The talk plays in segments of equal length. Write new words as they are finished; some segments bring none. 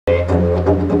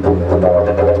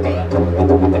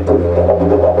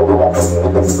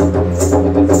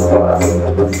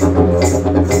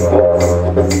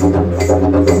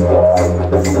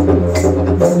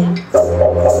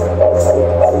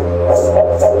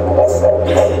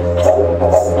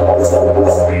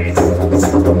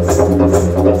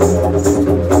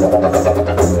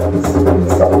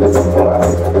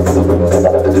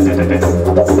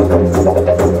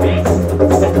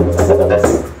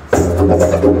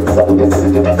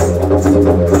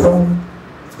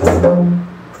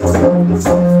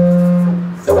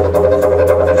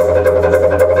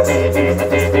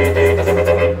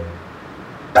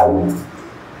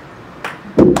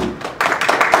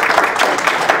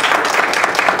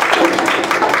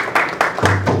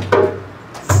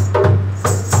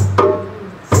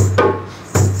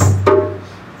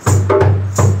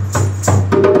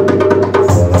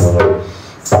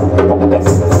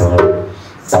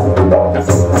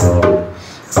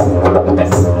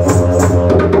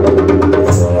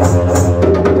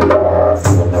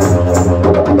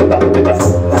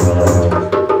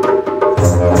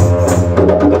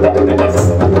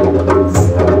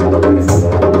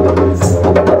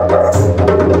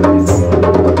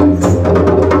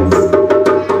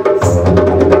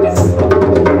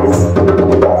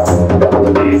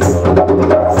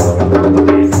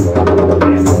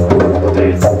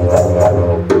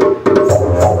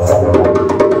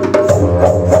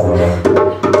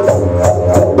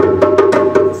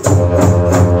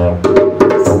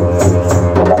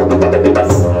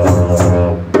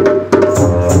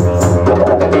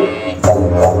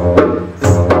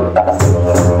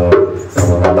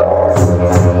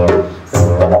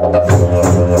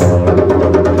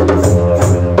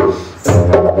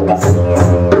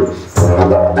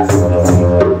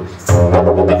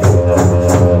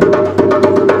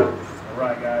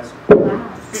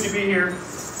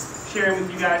sharing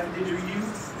with you guys the didgeridoo.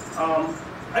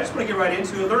 I just want to get right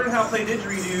into it. Learning how to play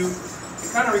didgeridoo,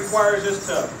 it kind of requires us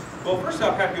to, well, first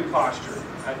off, have good posture.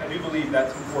 I do believe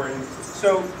that's important.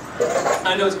 So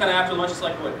I know it's kind of after lunch, it's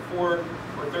like, what,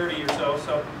 4:30 or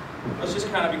so. Let's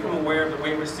just kind of become aware of the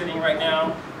way we're sitting right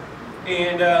now.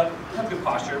 And have good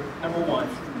posture. Number one,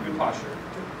 good posture.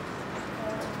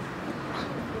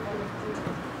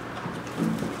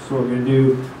 So what we're going to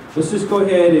do, let's just go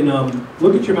ahead and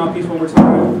look at your mouthpiece one more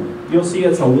time. You'll see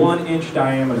it's a 1-inch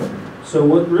diameter. So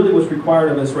what's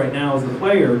required of us right now as the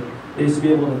player is to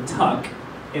be able to tuck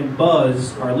and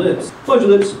buzz our lips. Buzz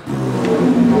your lips.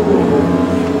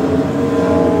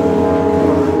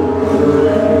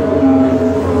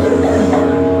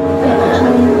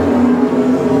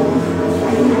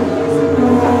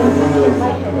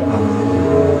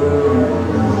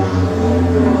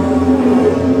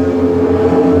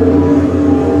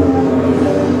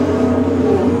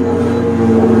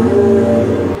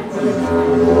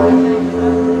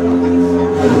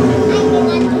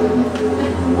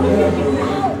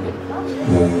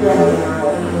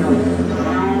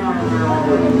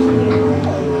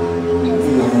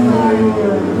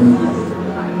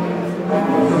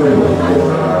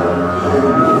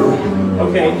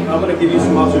 Okay, I'm going to give you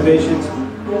some observations.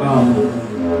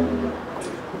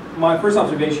 My first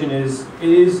observation is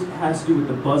has to do with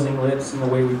the buzzing lips and the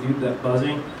way we do that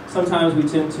buzzing. Sometimes we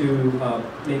tend to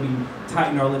maybe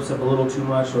tighten our lips up a little too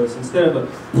much, so it's instead of a,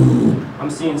 I'm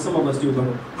seeing some of us do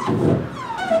a,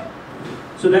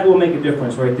 so that will make a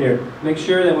difference right there. Make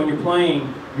sure that when you're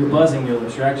playing, you're buzzing your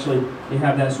lips. You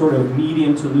have that sort of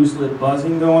medium to loose lip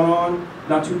buzzing going on,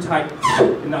 not too tight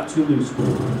and not too loose.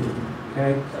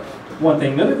 Okay, one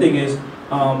thing. Another thing is,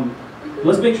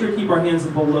 let's make sure to keep our hands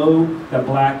below that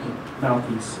black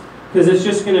mouthpiece, because it's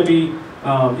just going to be,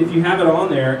 if you have it on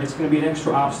there, it's going to be an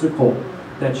extra obstacle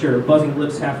that your buzzing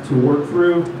lips have to work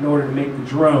through in order to make the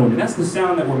drone. And that's the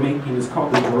sound that we're making. It's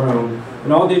called the drone.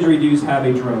 And all didgeridoos have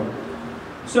a drone.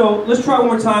 So let's try one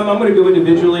more time. I'm going to go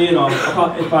individually, and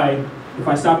if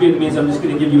I stop you, it means I'm just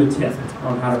going to give you a tip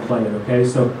on how to play it, okay?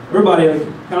 So everybody,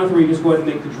 count of 3, just go ahead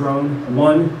and make the drone.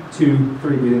 1, 2,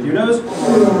 3. Breathe into your nose.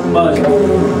 Buzz.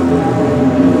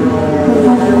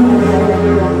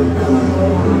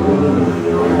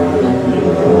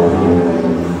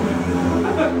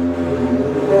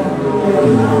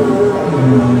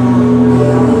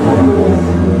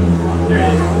 There it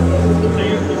is. So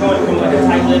you're going from like a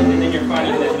tight lip, and then you're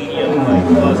finding that medium like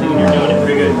buzzing, and you're doing it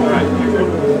pretty good. All right, you're good.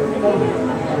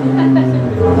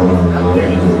 There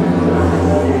it is.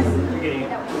 You're getting it.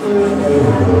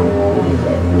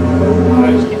 All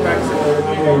right, just keep practicing.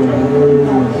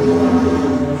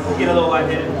 Get a little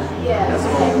lightheaded.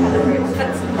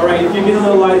 All right, if you get a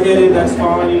little lightheaded, that's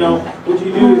fine. You know, what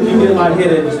you do if you get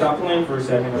lightheaded, just stop playing for a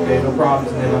second, okay? No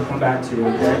problems, and then I'll come back to you,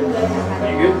 okay?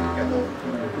 You good?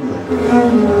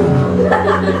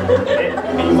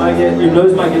 And you might get, your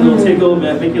nose might get a little tickled,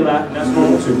 and make you laugh, and that's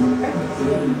normal too.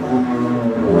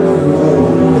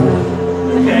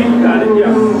 Okay, you got it,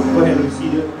 yeah. Go ahead, let me see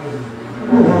you.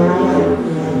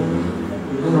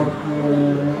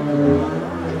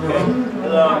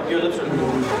 Okay, your lips are,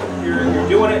 you're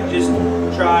doing it, just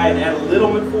try and add a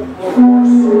little bit more force,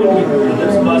 and keep your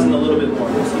lips buzzing a little bit more.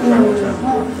 Let's see, try one more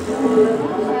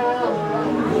time.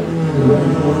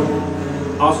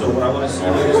 Also, what I want to see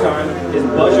you do this time is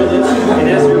buzz your lips, and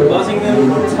as you're buzzing them,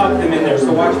 tuck them in there.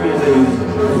 So watch me as I do this.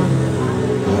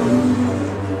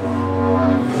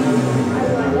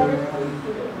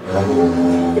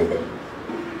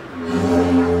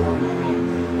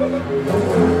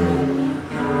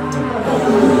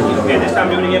 Okay, this time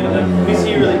do it again, but let me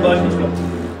see you really buzz each one.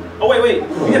 Oh, wait.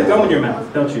 You have gum in your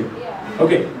mouth, don't you?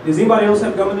 Okay, does anybody else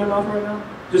have gum in their mouth right now?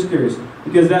 Just curious,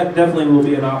 because that definitely will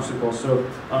be an obstacle. So,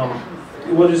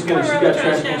 we're just gonna, she's got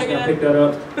trash can, she's gonna pick that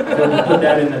up, so put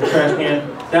that in the trash can.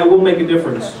 That will make a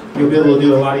difference. You'll be able to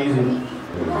do it a lot easier.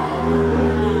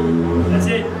 That's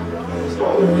it.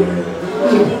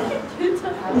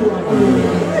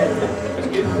 That's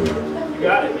good. You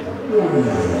got it.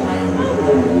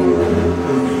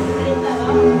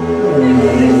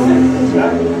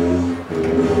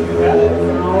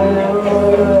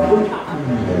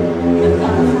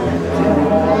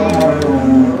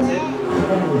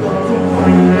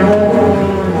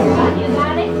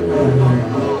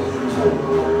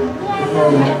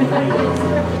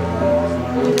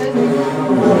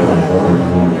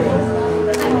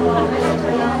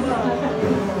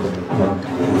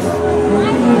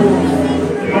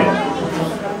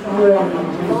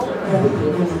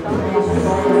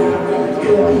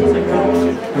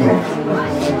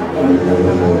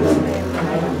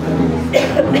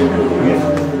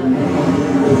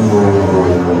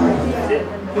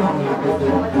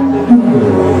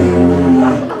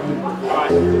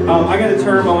 I got a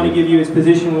term I want to give you. It's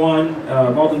position 1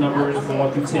 of all the numbers from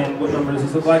 1 through 10. What number does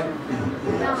this look like?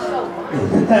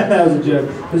 That was a joke.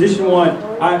 Position 1.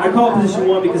 I call it position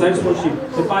 1 because I just want you,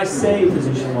 if I say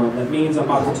position 1, that means I'm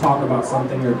about to talk about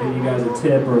something or give you guys a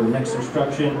tip or the next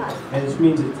instruction, and it just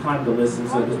means it's time to listen.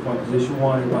 So at this point, position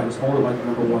 1, everybody just hold it like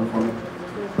number 1 for me.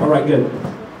 All right, good.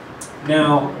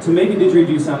 Now, to make a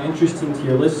didgeridoo sound interesting to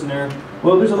your listener,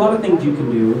 well, there's a lot of things you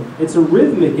can do. It's a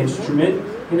rhythmic instrument,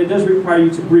 and it does require you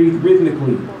to breathe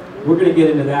rhythmically. We're going to get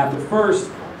into that, but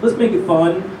first, let's make it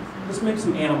fun. Let's make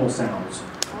some animal sounds.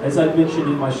 As I mentioned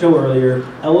in my show earlier,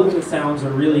 elephant sounds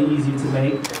are really easy to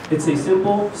make. It's a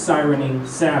simple sirening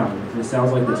sound. It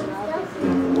sounds like this.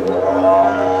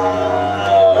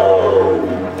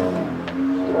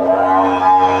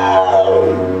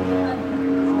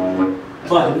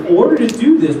 But in order to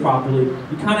do this properly,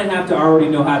 you kind of have to already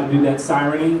know how to do that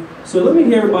sirening. So let me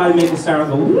hear everybody make the siren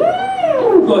go, woo!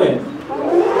 Go ahead.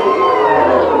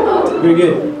 Very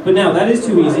good. But now, that is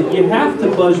too easy. You have to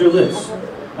buzz your lips.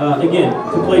 Again,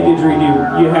 to play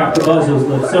didgeridoo, you have to buzz those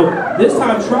lips. So this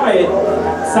time, try it,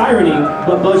 sirening,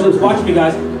 but buzz your lips. Watch me,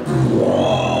 guys.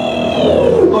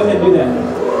 Go ahead and do that.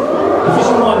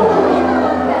 Position 1.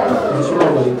 Position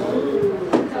 1, buddy.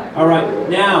 All right,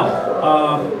 now,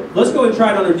 let's go and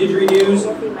try it on our didgeridoos.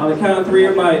 On the count of 3,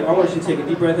 everybody, I want you to take a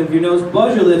deep breath in through your nose,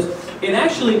 buzz your lips, and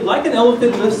actually, like an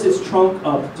elephant lifts its trunk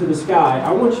up to the sky,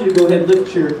 I want you to go ahead and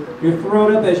lift your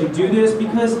throat up as you do this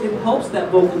because it helps that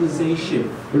vocalization.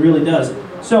 It really does.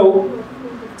 So,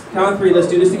 count of 3, let's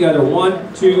do this together.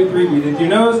 1, 2, 3, breathe in through your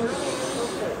nose,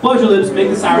 buzz your lips, make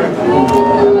the siren.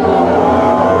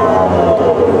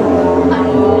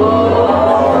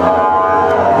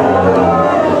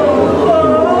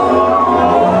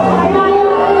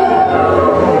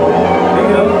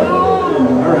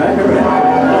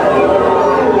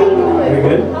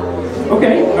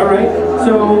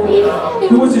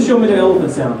 Who wants to show me the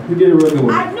elephant sound? Who did a really good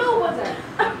one? I know what's it.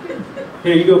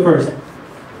 Here, you go first.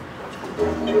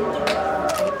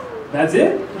 That's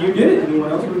it? You did it.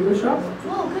 Anyone else want to give it a shot?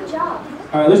 Whoa, good job.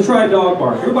 All right, let's try a dog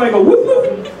bark. Everybody go whoop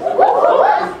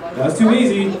whoop. That's too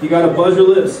easy. You got to buzz your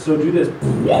lips. So do this.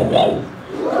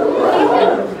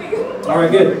 All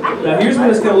right, good. Now here's what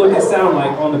it's going to look and sound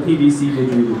like on the PVC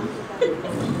didgeridoo.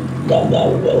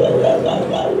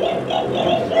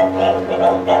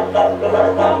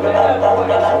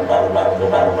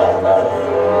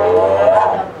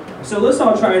 So let's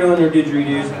all try it on your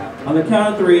didgeridoos. On the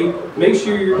count of 3, make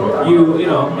sure you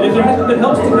know, and if it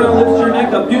helps to kind of lift your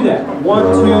neck up, do that. 1,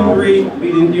 2, 3,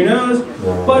 breathe into your nose,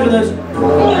 buzz your lips.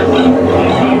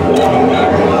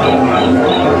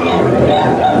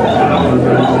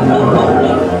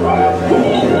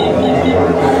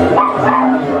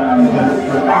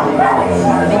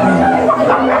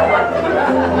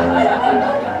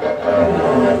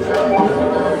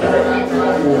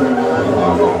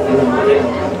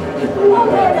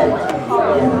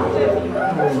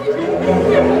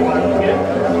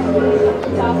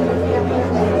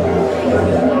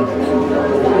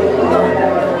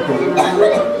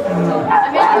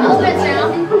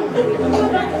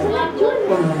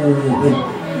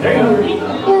 There you go.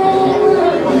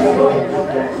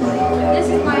 This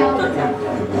is my elephant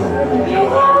sound.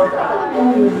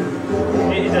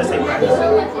 It does take practice.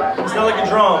 It's not like a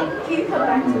drum. Can you come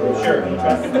back to me? Sure, you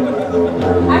try.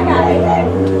 I got it.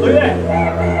 Look at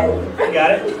that. You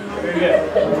got it? Very good.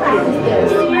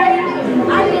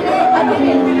 I did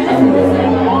it.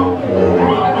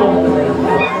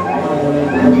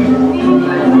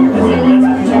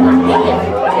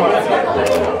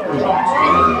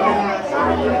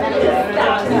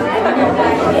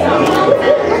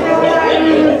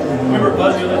 Remember,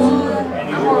 buzz your lips and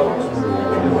use your vocals.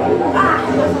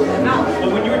 So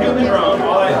when you were doing the drum,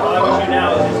 all I want you to now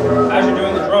is as you're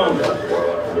doing the drum,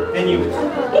 then you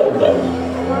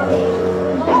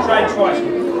try twice.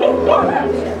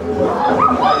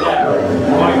 Yeah.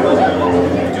 While you're buzzing your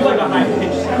lips. Do like a high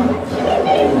pitch sound.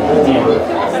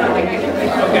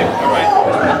 Okay, alright.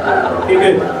 Okay,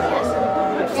 good.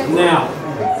 Now,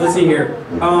 let's see here.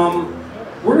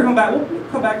 We're gonna we'll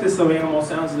come back to some animal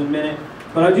sounds in a minute,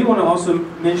 but I do want to also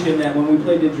mention that when we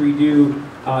play didgeridoo,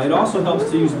 it also helps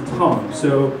to use the tongue.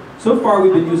 So far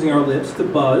we've been using our lips to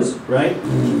buzz, right?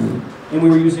 And we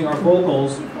were using our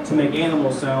vocals to make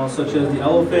animal sounds such as the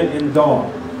elephant and the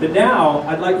dog. But now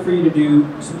I'd like for you to do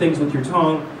some things with your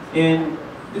tongue, and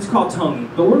it's called tonguing.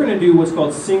 But we're going to do what's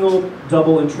called single,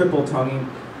 double, and triple tonguing.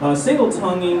 Single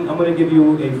tonguing, I'm going to give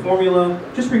you a formula.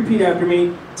 Just repeat after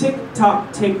me. Tick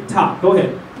tock, tick tock. Go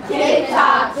ahead. Tick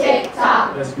tock, tick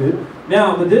tock. That's good.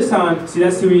 Now, but this time, see,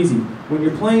 that's too easy. When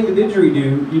you're playing the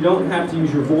didgeridoo, you don't have to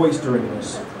use your voice during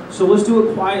this. So let's do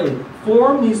it quietly.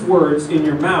 Form these words in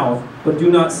your mouth, but do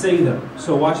not say them.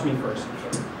 So watch me first.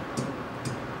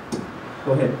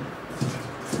 Go ahead.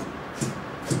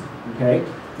 Okay.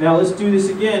 Now let's do this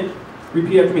again.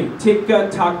 Repeat after me. Ticka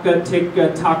taka,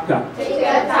 ticka taka.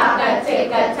 Ticka taka,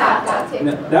 ticka taka, ticka.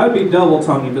 Now, that would be double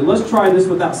tonguing, but let's try this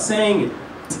without saying it.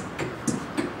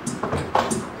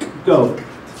 Go.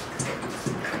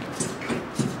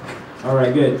 All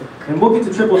right, good. And we'll get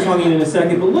to triple tonguing in a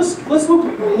second, but let's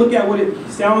look at what it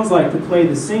sounds like to play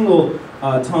the single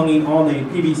tonguing on the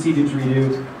PVC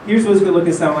didgeridoo. Here's what it's going to look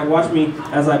and sound like. Watch me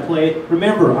as I play it.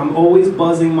 Remember, I'm always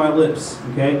buzzing my lips,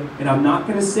 okay? And I'm not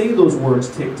going to say those words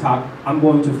tick-tock. I'm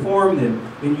going to form them.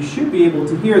 And you should be able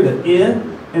to hear the I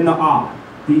and the ah.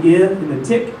 The I and the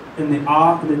tick and the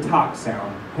ah and the tock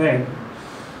sound, okay?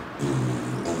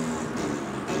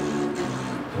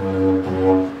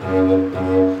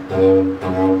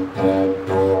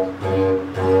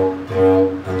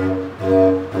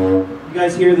 You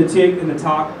guys hear the tick and the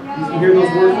tock? You hear those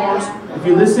word forms? If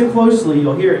you listen closely,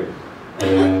 you'll hear it.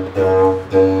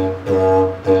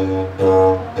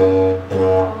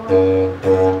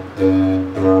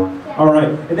 All right,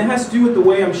 and that has to do with the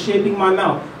way I'm shaping my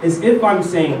mouth, as if I'm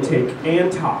saying tick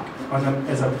and tock.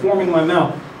 As I'm forming my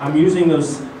mouth, I'm using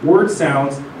those word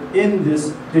sounds in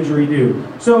this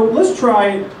didgeridoo. So let's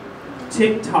try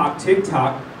tick tock, tick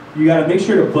tock. You got to make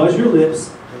sure to buzz your lips,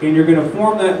 and you're going to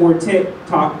form that word tick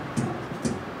tock.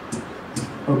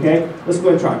 Okay, let's go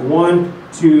ahead and try. 1,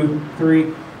 2,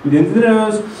 3. Breathe into the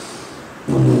nose.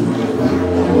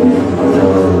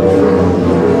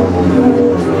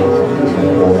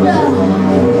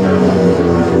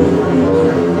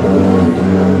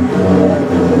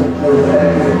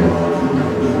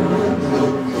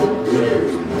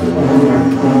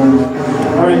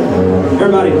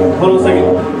 Everybody, hold on a second.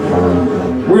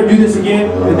 We're going to do this again,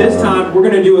 but this time we're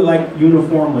going to do it like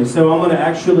uniformly. So I'm going to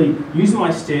actually use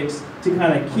my sticks to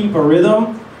kind of keep a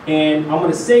rhythm, and I'm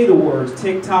going to say the words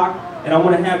tick-tock, and I'm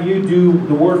going to have you do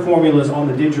the word formulas on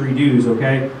the didgeridoos,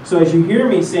 okay? So as you hear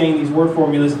me saying these word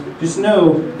formulas, just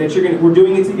know that we're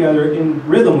doing it together in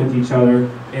rhythm with each other.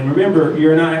 And remember,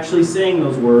 you're not actually saying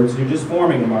those words, you're just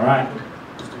forming them, all right?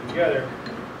 Let's do it together.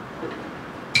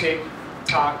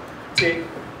 Tick-tock,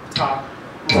 tick-tock.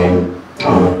 Tick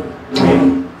tock, tick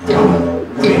tock,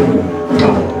 tick tock, tick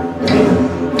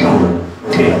tock, tick tock,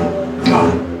 tick tock,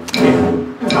 tick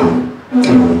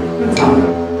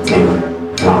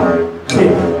tock, tick tock, tick tock, tick tock, tick tock, tick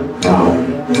tock,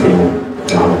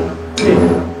 tick tock, tick tock,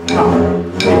 tick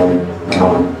tock, tick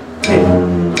tock, tick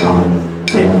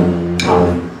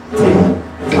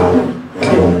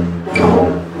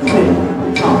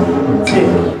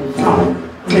tock, tick tock, tick tock,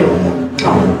 tick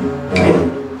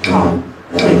tock.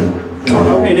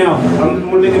 Okay, now, I'm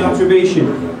going to make an observation.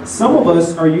 Some of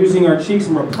us are using our cheeks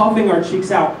and we're puffing our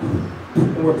cheeks out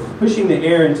and we're pushing the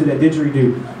air into that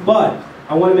didgeridoo. But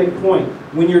I want to make a point.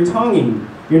 When you're tonguing,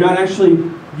 you're not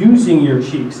actually using your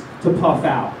cheeks to puff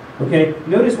out. Okay?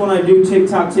 Notice when I do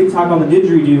tick-tock, tick-tock on the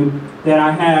didgeridoo that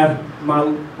I have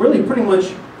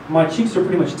my cheeks are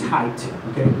pretty much tight.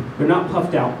 Okay? They're not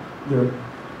puffed out. They're...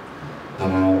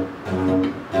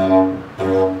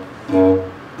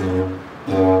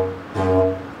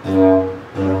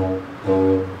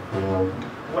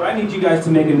 need you guys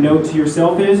to make a note to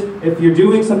yourself is, if you're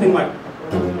doing something like,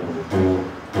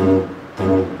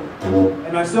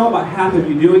 and I saw about half of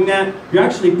you doing that, you're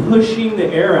actually pushing the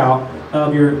air out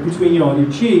of between your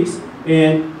cheeks,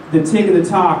 and the tick and the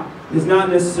tock is not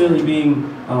necessarily being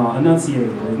enunciated.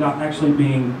 It's not actually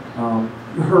being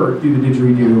heard through the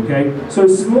didgeridoo, okay? So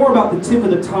it's more about the tip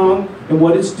of the tongue and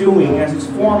what it's doing as it's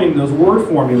forming those word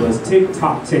formulas, tick,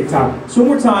 tock, tick, tock. So one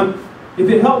more time, if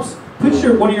it helps, put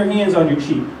one of your hands on your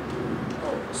cheek.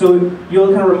 So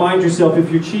you'll kind of remind yourself,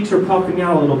 if your cheeks are puffing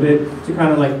out a little bit, to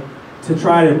kind of like, to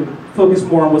try to focus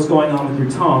more on what's going on with your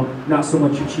tongue, not so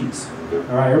much your cheeks.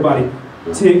 All right, everybody,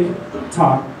 tick,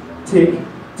 tock, tick,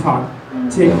 tock,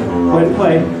 tick, let it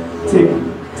play, tick,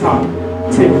 tock,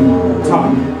 tick,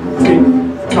 tock, tick,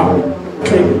 tock,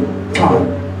 tick, tock,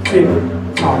 tick,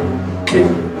 tock, tick,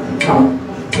 tock,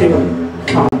 tick, tock, tick,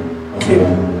 tock, tick,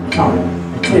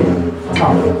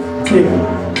 tock, tick,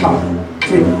 tock,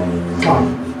 tick,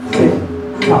 tock, tick,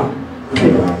 tock,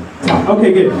 tick, tock.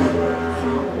 Okay, good.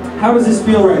 How does this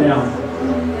feel right now?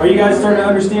 Are you guys starting to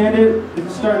understand it?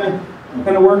 It's starting to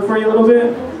kind of work for you a little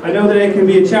bit? I know that it can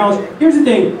be a challenge. Here's the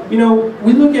thing,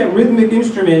 we look at rhythmic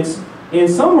instruments, and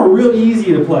some are real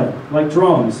easy to play, like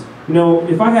drums.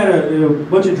 If I had a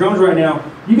bunch of drums right now,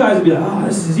 you guys would be like, oh,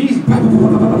 this is easy,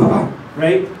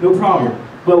 right? No problem.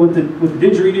 But with the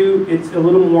didgeridoo, it's a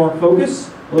little more focus,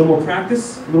 a little more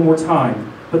practice, a little more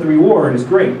time. But the reward is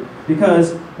great,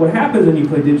 because what happens when you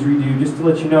play didgeridoo, just to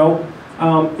let you know,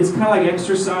 it's kind of like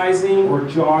exercising or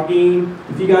jogging.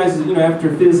 If you guys, after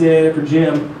phys ed, after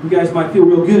gym, you guys might feel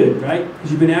real good, right?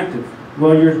 Because you've been active.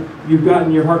 Well, you've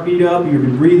gotten your heartbeat up, you've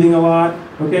been breathing a lot,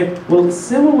 okay? Well, it's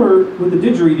similar with the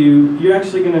didgeridoo. You're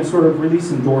actually going to sort of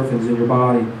release endorphins in your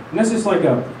body. And that's just like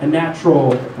a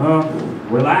natural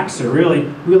relaxer, really.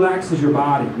 Relaxes your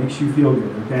body, makes you feel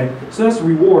good, okay? So that's a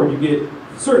reward you get,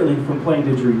 certainly, from playing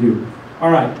didgeridoo. All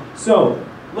right, so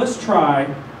let's try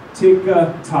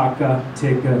ticka, taka,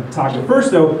 ticka, taka.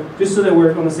 First, though, just so that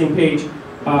we're on the same page,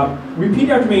 repeat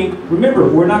after me. Remember,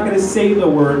 we're not going to say the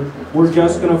word. We're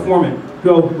just going to form it.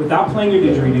 Go without playing your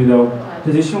didgeridoo, though.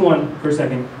 Position 1 for a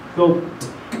second. Go.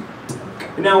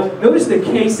 Now, notice the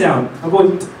K sound. I'm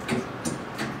going.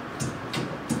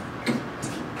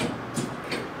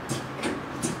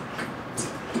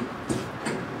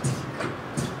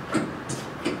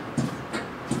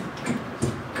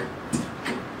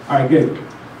 All right, good.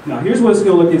 Now, here's what it's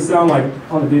going to look and sound like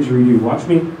on the didgeridoo. Watch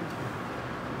me.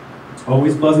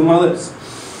 Always buzzing my lips.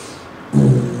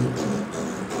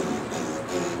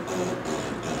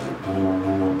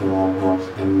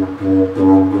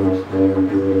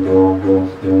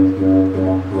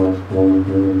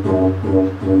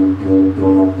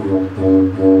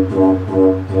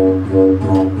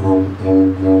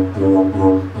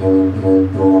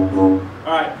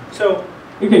 Alright, so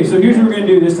here's what we're going to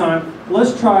do this time.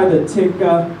 Let's try the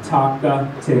ticka,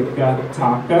 taka, ticka,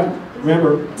 taka.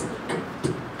 Remember,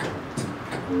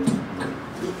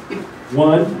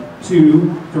 1,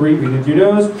 2, 3, breathe into your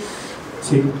nose.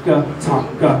 Ticka,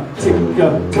 taka,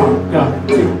 ticka, taka,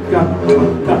 ticka,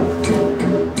 taka.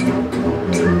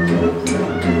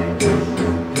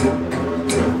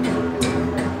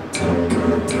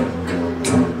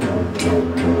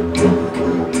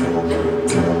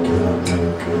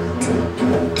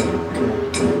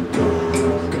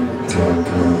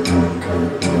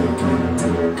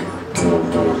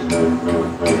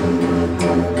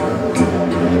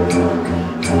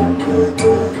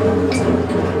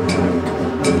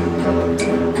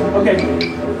 Okay,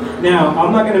 now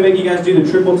I'm not going to make you guys do the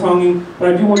triple tonguing,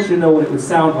 but I do want you to know what it would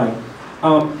sound like.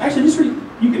 Actually,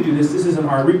 you can do this. This isn't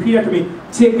hard. Repeat after me.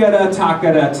 Tickada,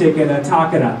 takada, tickada,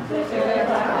 takada.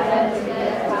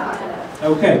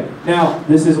 Okay, now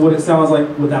this is what it sounds like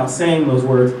without saying those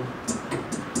words.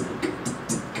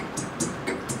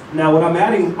 Now what I'm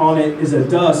adding on it is a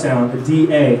duh sound, a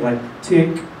D-A, like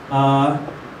tick-da.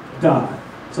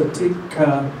 So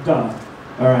tick-da.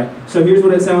 All right, so here's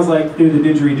what it sounds like through the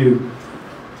didgeridoo.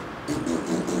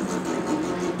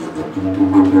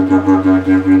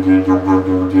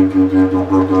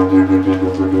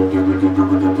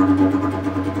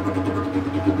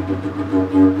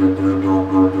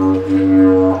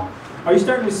 Are you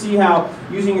starting to see how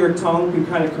using your tongue can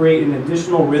kind of create an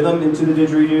additional rhythm into the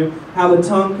didgeridoo? How the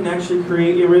tongue can actually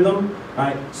create a rhythm?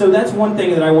 Right? So that's one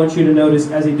thing that I want you to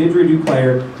notice as a didgeridoo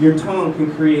player. Your tongue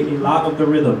can create a lot of the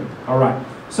rhythm. All right.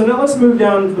 So now let's move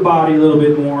down the body a little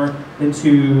bit more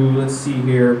into, let's see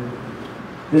here,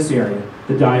 this area,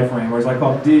 the diaphragm, or as I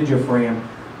call it, digiphragm.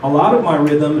 A lot of my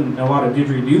rhythm and a lot of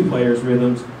didgeridoo players'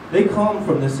 rhythms, they come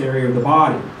from this area of the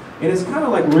body. And it's kind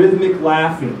of like rhythmic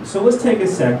laughing. So let's take a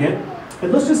second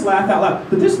And let's just laugh out loud.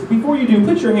 But this, before you do,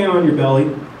 put your hand on your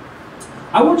belly.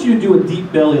 I want you to do a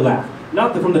deep belly laugh.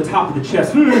 Not from the top of the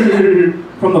chest,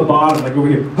 from the bottom, like over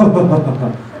here.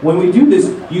 When we do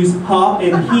this, use ha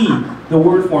and he. The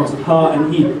word forms ha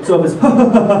and he. So if it's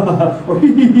or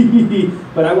he,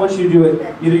 but I want you to do it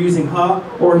either using ha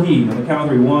or he. On the count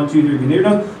of 3, 1, 2, 3. Can you hear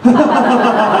it?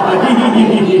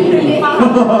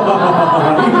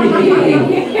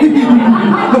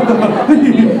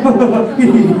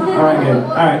 All right, good.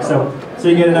 All right, so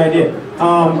you get an idea.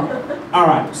 All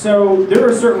right, so there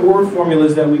are certain word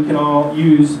formulas that we can all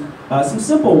use. Some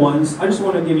simple ones. I just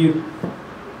want to give you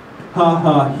ha,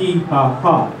 ha, he, ha,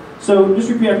 ha. So just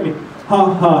repeat after me.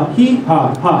 Ha, ha, he,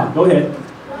 ha, ha. Go ahead.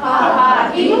 Ha,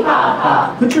 ha, he, ha,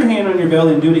 ha. Put your hand on your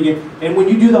belly and do it again. And when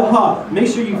you do the ha, make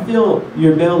sure you feel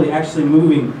your belly actually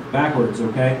moving backwards,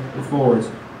 okay? And forwards.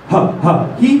 Ha,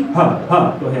 ha, he, ha,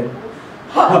 ha. Go ahead.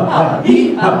 Ha, ha,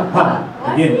 he, ha,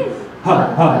 ha. Again.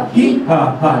 Ha, ha, he,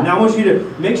 ha, ha. Now I want you to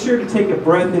make sure to take a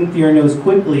breath in through your nose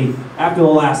quickly after the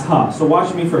last ha. So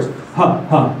watch me first. Ha,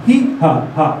 ha, he, ha,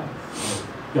 ha.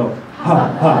 Go.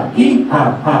 Ha, ha, he,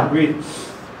 ha, ha. Breathe.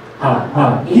 Ha,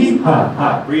 ha, he, ha,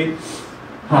 ha. Breathe.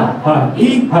 Ha, ha,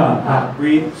 he, ha, ha.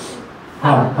 Breathe.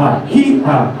 Ha, ha, he,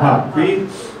 ha, ha.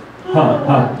 Breathe. Ha,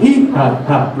 ha, he, ha,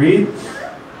 ha. Breathe.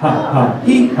 Ha, ha,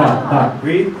 he, ha, ha.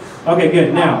 Breathe. Okay,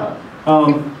 good. Now,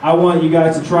 I want you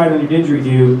guys to try it on your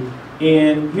didgeridoo.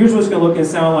 And here's what it's going to look and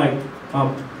sound like.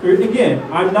 Again,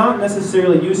 I'm not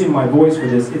necessarily using my voice for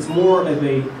this. It's more of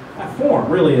a form,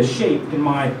 really, a shape in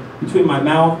between my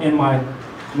mouth and my,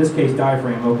 in this case,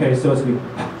 diaphragm. Okay, so it's going to be.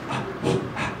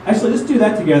 Actually, let's do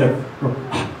that together.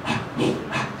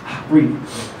 Breathe.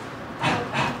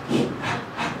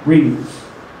 Breathe.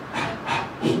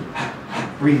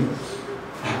 Breathe.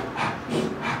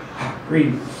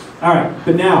 Breathe. All right,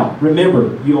 but now,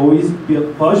 remember, you always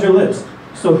buzz your lips.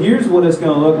 So here's what it's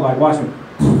going to look like. Watch me.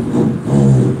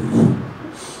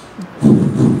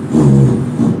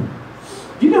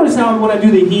 Do you notice how when I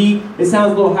do the he, it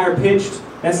sounds a little higher pitched?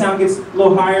 That sound gets a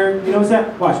little higher. You notice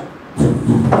that? Watch.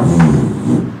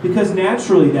 Because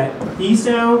naturally that he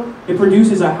sound, it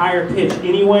produces a higher pitch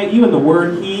anyway. Even the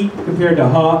word he compared to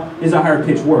ha is a higher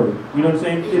pitched word. You know what I'm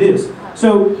saying? It is.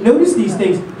 So notice these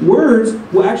things. Words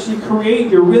will actually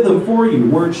create your rhythm for you.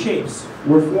 Word shapes,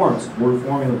 word forms, word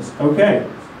formulas. Okay,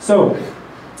 so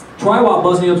try while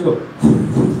buzzing your lips. Go.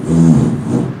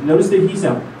 Notice the he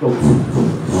sound. Go.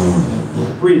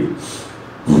 Breathe.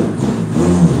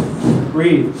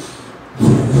 Breathe.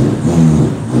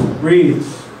 Breathe.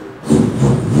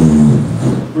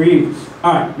 Breathe.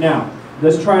 All right, now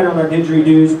let's try it on our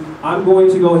didgeridoos. I'm going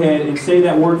to go ahead and say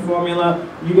that word formula.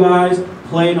 You guys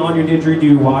play it on your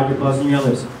didgeridoo while you're buzzing your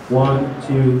lips. 1,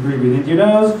 2, 3. Breathe into your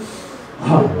nose.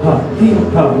 Ha, ha, he,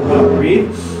 ha, ha.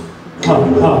 Breathe. Ha,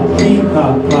 ha, he,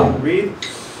 ha, ha. Breathe.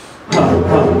 Ha,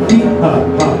 ha, he, ha,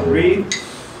 ha. Breathe.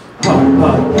 Ha,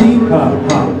 ha, he, ha,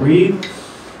 ha. Breathe.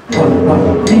 Ha, ha,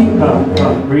 he, ha,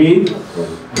 ha. Breathe.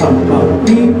 Ha, ha,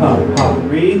 he, ha, ha.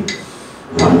 Breathe.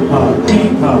 Ha, ha, he,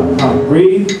 ha, ha.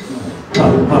 Breathe. Ha,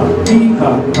 ha, he,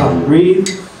 ha, ha. Breathe.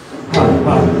 Ha,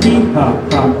 ha, he, ha,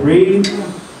 ha. Breathe.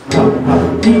 Ha, ha,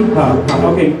 he, ha, ha.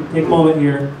 Okay, take a moment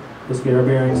here. Let's get our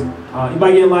bearings.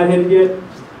 Anybody getting lightheaded yet?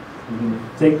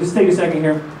 Just take a second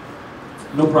here.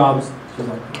 No problems.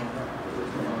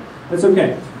 That's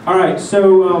okay. All right,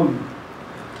 so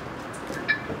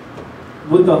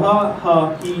with the ha,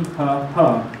 ha, he, ha,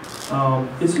 ha,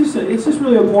 it's just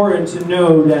really important to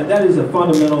know that that is a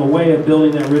fundamental way of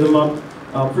building that rhythm up.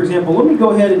 For example, let me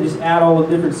go ahead and just add all the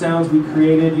different sounds we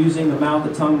created using the mouth,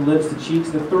 the tongue, the lips, the cheeks,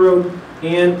 the throat,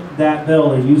 and that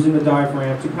belly, using the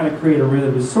diaphragm to kind of create a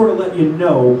rhythm, to sort of let you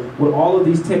know what all of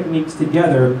these techniques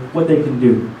together, what they can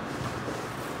do.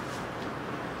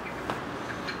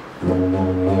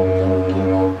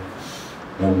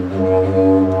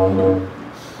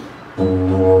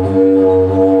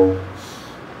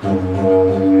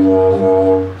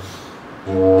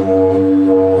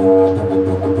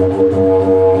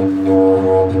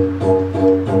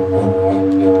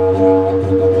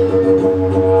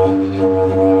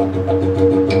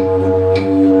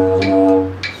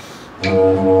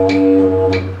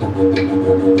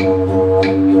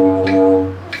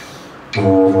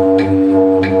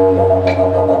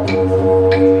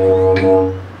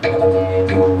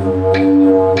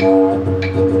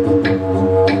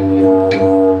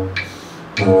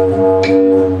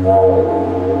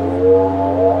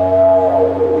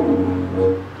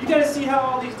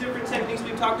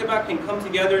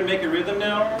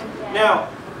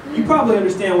 You probably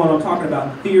understand what I'm talking about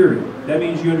in theory. That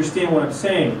means you understand what I'm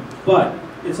saying. But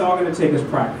it's all going to take us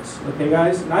practice. Okay,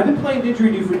 guys? And I've been playing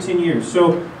didgeridoo for 10 years.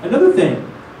 So another thing,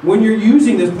 when you're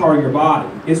using this part of your body,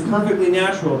 it's perfectly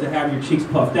natural to have your cheeks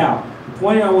puffed out. The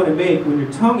point I want to make, when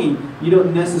you're tonguing, you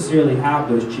don't necessarily have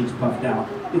those cheeks puffed out.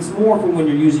 It's more from when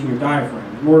you're using your diaphragm.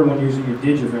 It's more when you're using your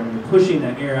diaphragm. You're pushing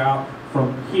that air out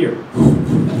from here.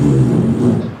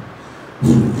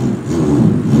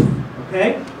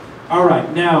 Okay? All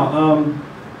right, now,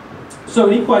 so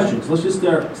any questions? Let's just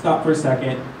stop for a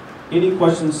second. Any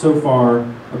questions so far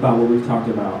about what we've talked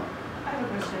about? I have a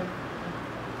question.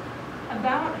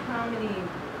 About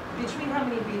between how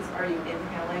many beats are you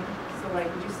inhaling? So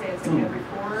like, would you say it's like every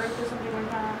fourth or something like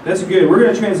that? That's good. We're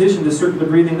going to transition to circular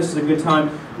breathing. This is a good time.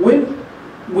 When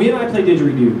I play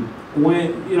didgeridoo,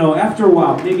 after a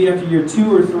while, maybe after year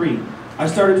 2 or 3, I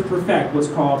started to perfect what's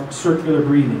called circular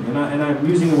breathing. And I'm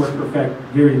using the word perfect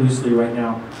very loosely right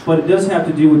now. But it does have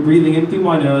to do with breathing in through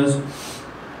my nose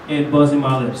and buzzing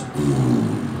my lips.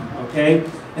 Okay?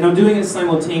 And I'm doing it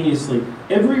simultaneously.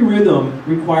 Every rhythm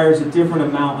requires a different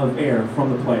amount of air from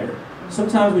the player.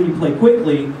 Sometimes when you play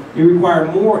quickly, you require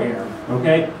more air.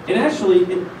 Okay? And actually,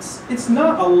 it's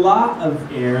not a lot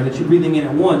of air that you're breathing in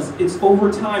at once. It's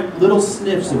over time, little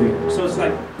sniffs of air. So it's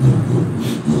like...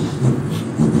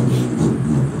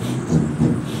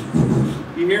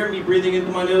 You hear me breathing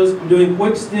into my nose? I'm doing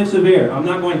quick sniffs of air. I'm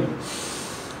not going...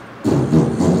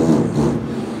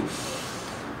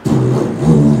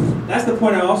 That's the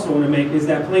point I also want to make, is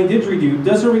that playing didgeridoo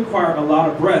doesn't require a lot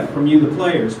of breath from you, the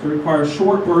players. It requires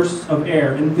short bursts of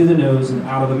air in through the nose and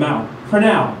out of the mouth. For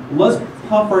now, let's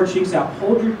puff our cheeks out.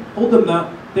 Hold the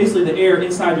mouth, basically the air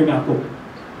inside your mouth. Go.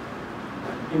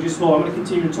 And just slow. I'm going to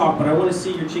continue to talk, but I want to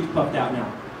see your cheeks puffed out now.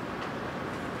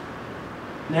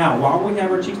 Now, while we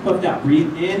have our cheeks puffed out,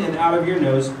 breathe in and out of your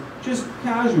nose, just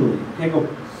casually. Okay, go.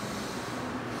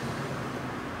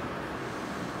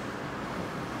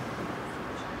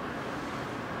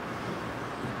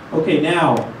 Okay,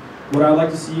 now, what I'd like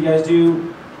to see you guys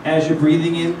do, as you're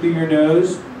breathing in through your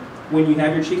nose, when you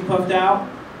have your cheeks puffed out,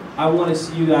 I want to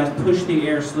see you guys push the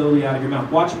air slowly out of your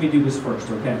mouth. Watch me do this first,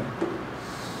 okay?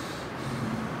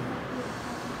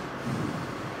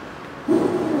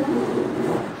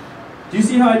 Do you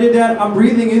see how I did that? I'm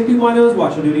breathing in through my nose.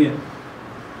 Watch, I'll do it again.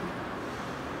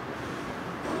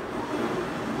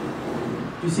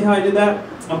 Do you see how I did that?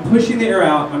 I'm pushing the air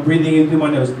out, I'm breathing in through my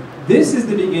nose. This is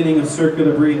the beginning of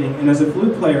circular breathing, and as a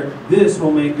flute player, this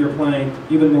will make your playing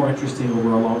even more interesting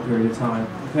over a long period of time,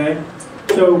 okay?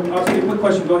 So, I'll take a quick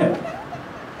question, go ahead.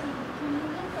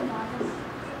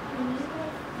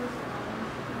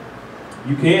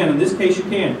 You can, in this case you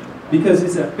can, because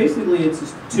basically it's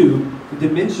a tube. The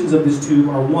dimensions of this tube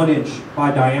are 1 inch by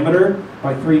diameter,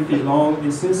 by 3 feet long,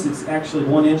 and since it's actually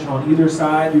 1 inch on either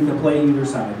side, you can play either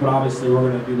side, but obviously we're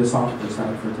going to do the softer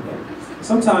side for today.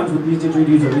 Sometimes with these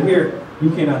didgeridoos over here, you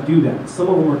cannot do that. Some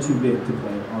of them are too big to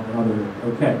play on the other end.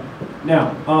 Okay.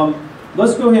 Now,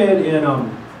 let's go ahead and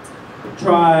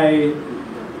try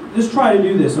to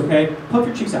do this, okay? Puff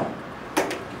your cheeks out.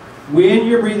 When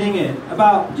you're breathing in,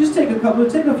 just take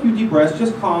a few deep breaths,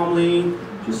 just calmly,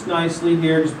 just nicely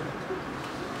here. Just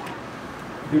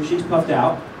your cheeks puffed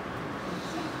out.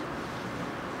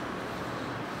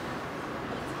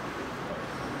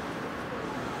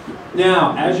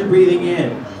 Now, as you're breathing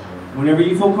in, whenever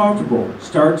you feel comfortable,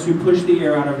 start to push the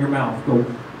air out of your mouth. Go.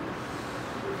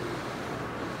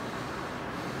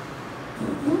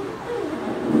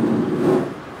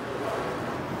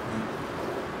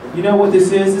 You know what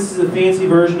this is? This is a fancy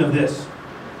version of this.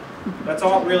 That's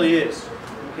all it really is.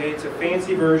 Okay, it's a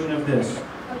fancy version of this.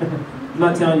 I'm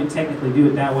not telling you to technically do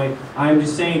it that way. I'm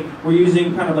just saying we're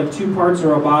using kind of like 2 parts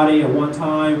of our body at one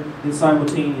time and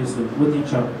simultaneously with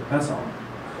each other. That's all.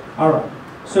 All right,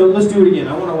 so let's do it again.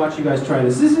 I want to watch you guys try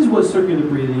this. This is what circular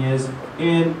breathing is,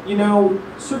 and you know,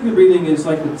 circular breathing is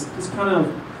like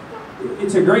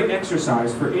it's a great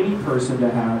exercise for any person to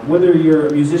have, whether you're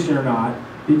a musician or not,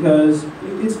 because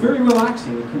it's very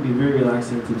relaxing. It can be very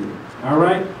relaxing to do. All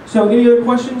right. So, any other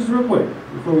questions, real quick,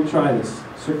 before we try this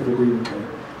circular breathing thing?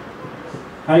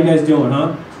 How you guys doing,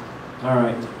 huh? All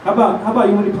right. How about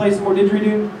you want to play some more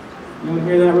didgeridoo? You want to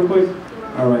hear that real quick?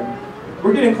 All right.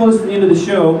 We're getting close to the end of the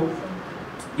show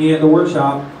and the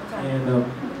workshop, and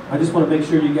I just want to make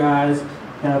sure you guys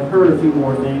have heard a few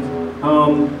more things.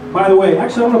 By the way,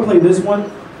 actually I'm going to play this one,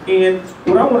 and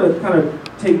what I want to kind of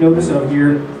take notice of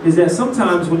here is that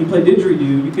sometimes when you play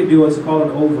didgeridoo, you can do what's called an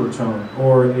overtone,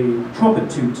 or a trumpet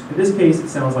toot. In this case, it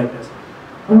sounds like this.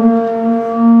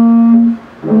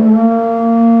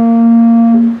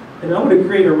 And I'm going to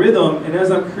create a rhythm, and as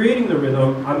I'm creating the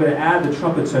rhythm, I'm going to add the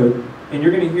trumpet toot. And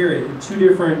you're going to hear it in two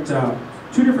different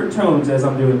tones as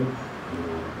I'm doing.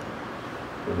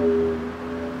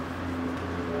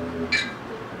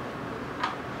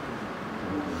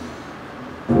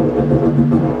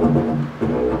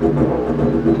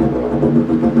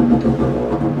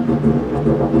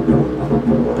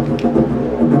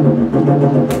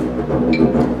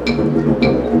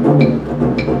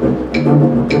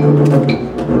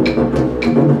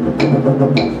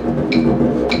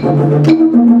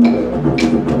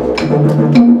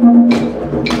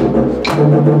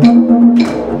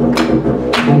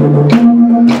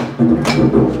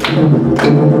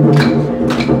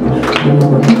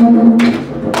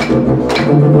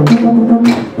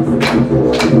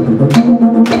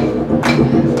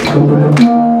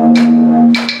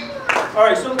 All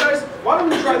right, so guys, why don't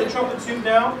we try the trumpet tube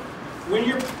now? When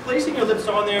you're placing your lips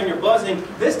on there and you're buzzing,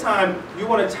 this time you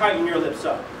want to tighten your lips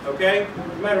up, okay?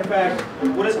 As a matter of fact,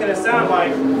 what it's going to sound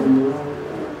like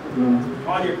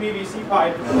on your PVC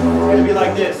pipe is going to be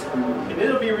like this. And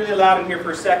it'll be really loud in here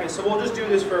for a second, so we'll just do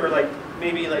this for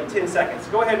maybe 10 seconds.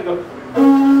 Go ahead and go.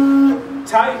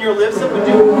 Tighten your lips up and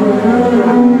do.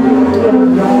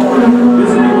 This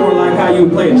will be more like how you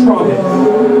play a trumpet.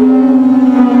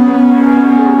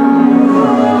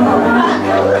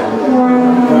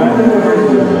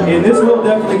 And this will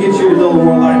definitely get you a little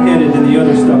more lightheaded than the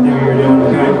other stuff that you're doing,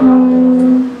 okay?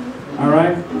 All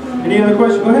right? Any other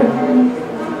questions? Go ahead.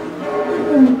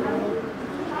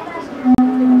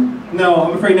 No,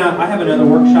 I'm afraid not. I have another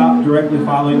workshop directly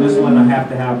following this one. I have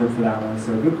to have them for that one,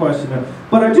 so good question.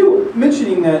 But I do,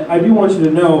 mentioning that, I do want you to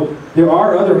know there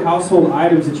are other household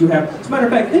items that you have. As a matter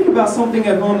of fact, think about something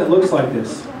at home that looks like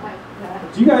this.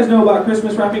 Do you guys know about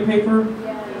Christmas wrapping paper?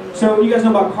 So you guys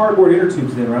know about cardboard inner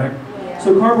tubes then, right?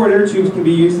 So cardboard inner tubes can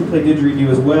be used to play didgeridoo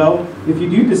as well. If you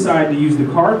do decide to use the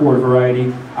cardboard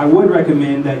variety, I would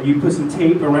recommend that you put some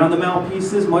tape around the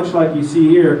mouthpieces, much like you see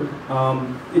here.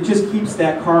 It just keeps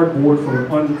that cardboard from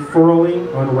unfurling,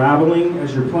 unraveling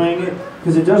as you're playing it,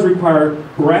 because it does require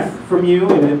breath from you,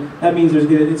 and that means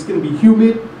it's going to be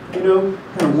humid, you know,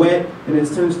 kind of wet, and it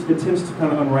tends to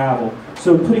kind of unravel.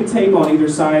 So putting tape on either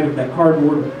side of that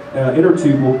cardboard inner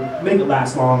tube will make it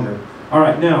last longer. All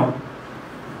right, now,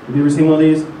 have you ever seen one of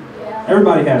these? Yeah.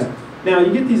 Everybody has. Now,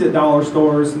 you get these at dollar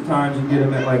stores. Sometimes you get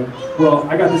them at well,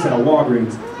 I got this at a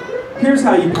Walgreens. Here's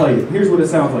how you play it. Here's what it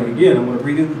sounds like. Again, I'm going to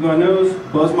breathe in through my nose,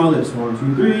 buzz my lips. 1,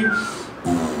 2, 3.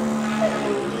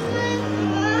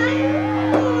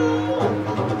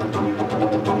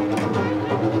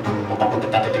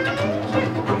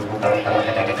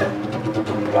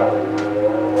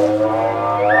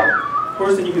 Of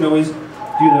course, then you can always do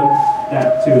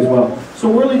that too as well. So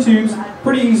whirly tubes,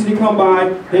 pretty easy to come by.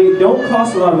 They don't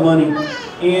cost a lot of money.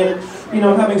 And, you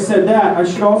know, having said that, I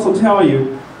should also tell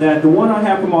you that the one I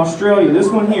have from Australia, this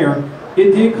one here,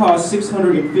 it did cost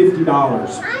 $650.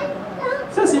 Does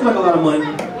that seem like a lot of money?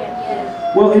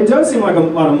 Well, it does seem like a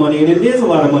lot of money, and it is a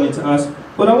lot of money to us.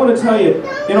 But I want to tell you,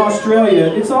 in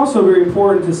Australia, it's also very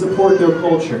important to support their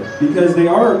culture, because they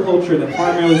are a culture that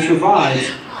primarily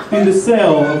survives through the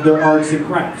sale of their arts and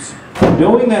crafts.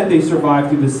 Knowing that they survive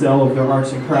through the sale of their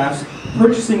arts and crafts,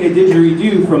 purchasing a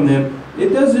didgeridoo from them, it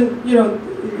doesn't, you know,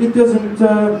 it doesn't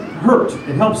hurt.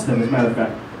 It helps them, as a matter of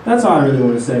fact. That's all I really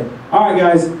want to say. All right,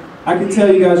 guys, I can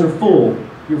tell you guys are full.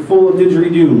 You're full of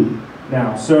didgeridoo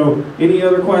now. So, any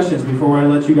other questions before I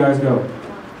let you guys go?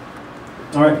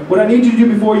 All right, what I need you to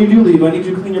do before you do leave, I need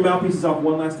you to clean your mouthpieces off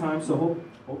one last time, so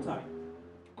hold tight.